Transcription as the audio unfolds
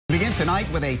Begin tonight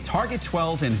with a Target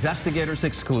 12 investigators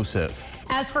exclusive.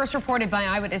 As first reported by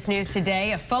Eyewitness News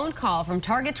today, a phone call from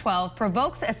Target 12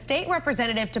 provokes a state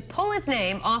representative to pull his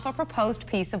name off a proposed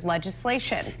piece of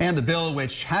legislation. And the bill,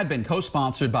 which had been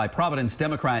co-sponsored by Providence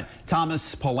Democrat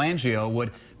Thomas Pelangio,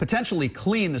 would potentially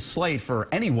clean the slate for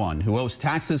anyone who owes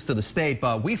taxes to the state.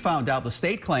 But we found out the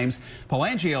state claims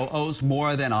Pelangio owes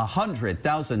more than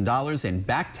 $100,000 in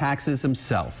back taxes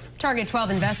himself. Target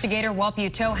 12 investigator Walt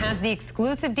Buteau has the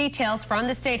exclusive details from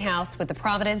the State House with the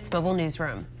Providence Mobile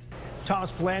Newsroom.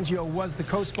 Thomas Pelangio was the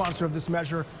co-sponsor of this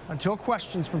measure until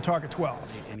questions from Target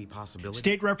 12. Any possibility?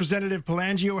 State Representative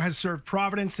Pelangio has served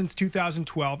Providence since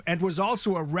 2012 and was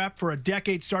also a rep for a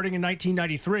decade starting in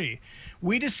 1993.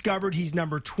 We discovered he's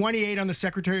number 28 on the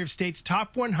Secretary of State's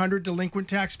top 100 delinquent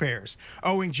taxpayers,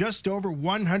 owing just over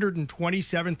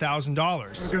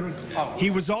 $127,000. He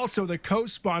was also the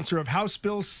co-sponsor of House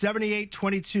Bill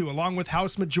 7822, along with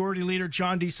House Majority Leader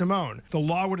John DeSimone. The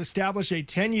law would establish a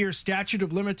 10-year statute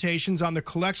of limitations on the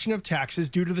collection of taxes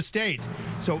due to the state.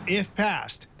 So if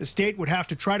passed, the state would have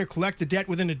to try to collect the debt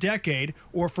within a decade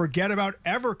or forget about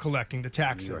ever collecting the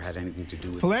taxes. Had anything to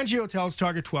do with Pelangio tells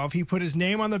Target 12 he put his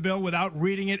name on the bill without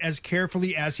reading it as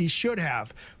carefully as he should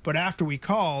have. But after we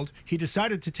called, he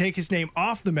decided to take his name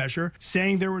off the measure,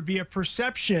 saying there would be a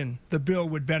perception the bill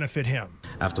would benefit him.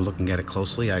 After looking at it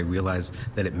closely, I realized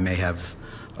that it may have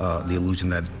the illusion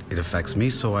that it affects me,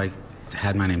 so I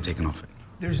had my name taken off it.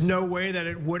 There's no way that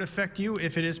it would affect you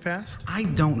if it is passed? I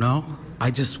don't know.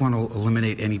 I just want to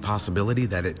eliminate any possibility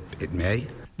that it may.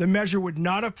 The measure would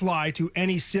not apply to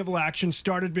any civil action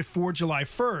started before July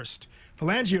 1st.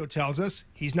 Pelangio tells us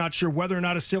he's not sure whether or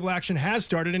not a civil action has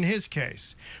started in his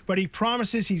case, but he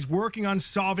promises he's working on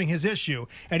solving his issue,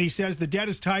 and he says the debt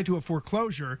is tied to a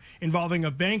foreclosure involving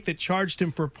a bank that charged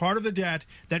him for part of the debt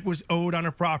that was owed on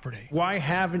a property. Why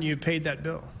haven't you paid that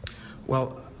bill?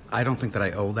 Well, I don't think that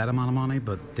I owe that amount of money,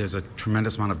 but there's a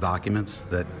tremendous amount of documents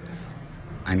that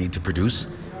I need to produce,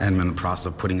 and I'm in the process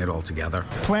of putting it all together.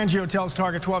 Pelangio tells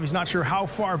Target 12 he's not sure how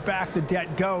far back the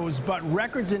debt goes, but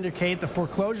records indicate the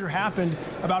foreclosure happened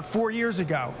about 4 years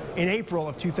ago, in April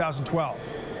of 2012.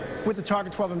 With the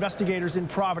Target 12 investigators in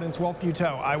Providence, Walt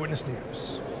Buteau, Eyewitness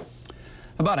News.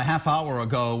 About a half hour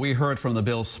ago, we heard from the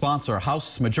bill's sponsor,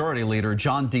 House Majority Leader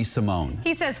John DeSimone.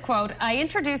 He says, quote, "I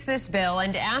introduced this bill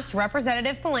and asked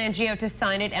Representative Pelangio to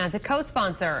sign it as a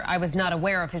co-sponsor. I was not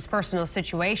aware of his personal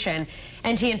situation,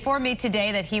 and he informed me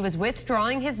today that he was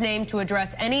withdrawing his name to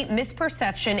address any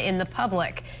misperception in the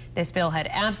public. This bill had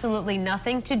absolutely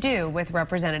nothing to do with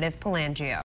Representative Pelangio."